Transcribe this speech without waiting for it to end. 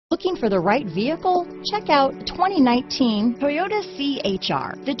Looking for the right vehicle? Check out 2019 Toyota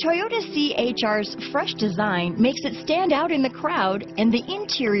CHR. The Toyota CHR's fresh design makes it stand out in the crowd, and the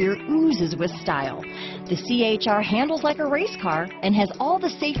interior oozes with style. The CHR handles like a race car and has all the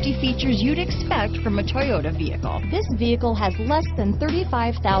safety features you'd expect from a Toyota vehicle. This vehicle has less than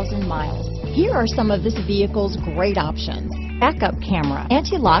 35,000 miles. Here are some of this vehicle's great options: backup camera,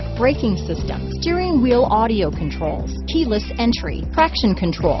 anti-lock braking system, steering wheel audio controls, keyless entry, traction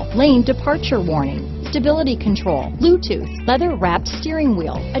control, lane departure warning, stability control, Bluetooth, leather-wrapped steering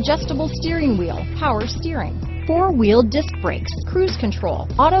wheel, adjustable steering wheel, power steering, four-wheel disc brakes, cruise control,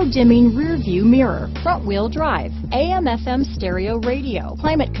 auto-dimming rear-view mirror, front-wheel drive, AM/FM stereo radio,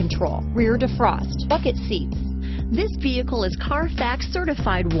 climate control, rear defrost, bucket seats. This vehicle is Carfax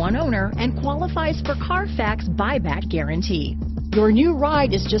certified one owner and qualifies for Carfax buyback guarantee. Your new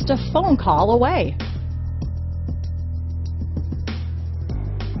ride is just a phone call away.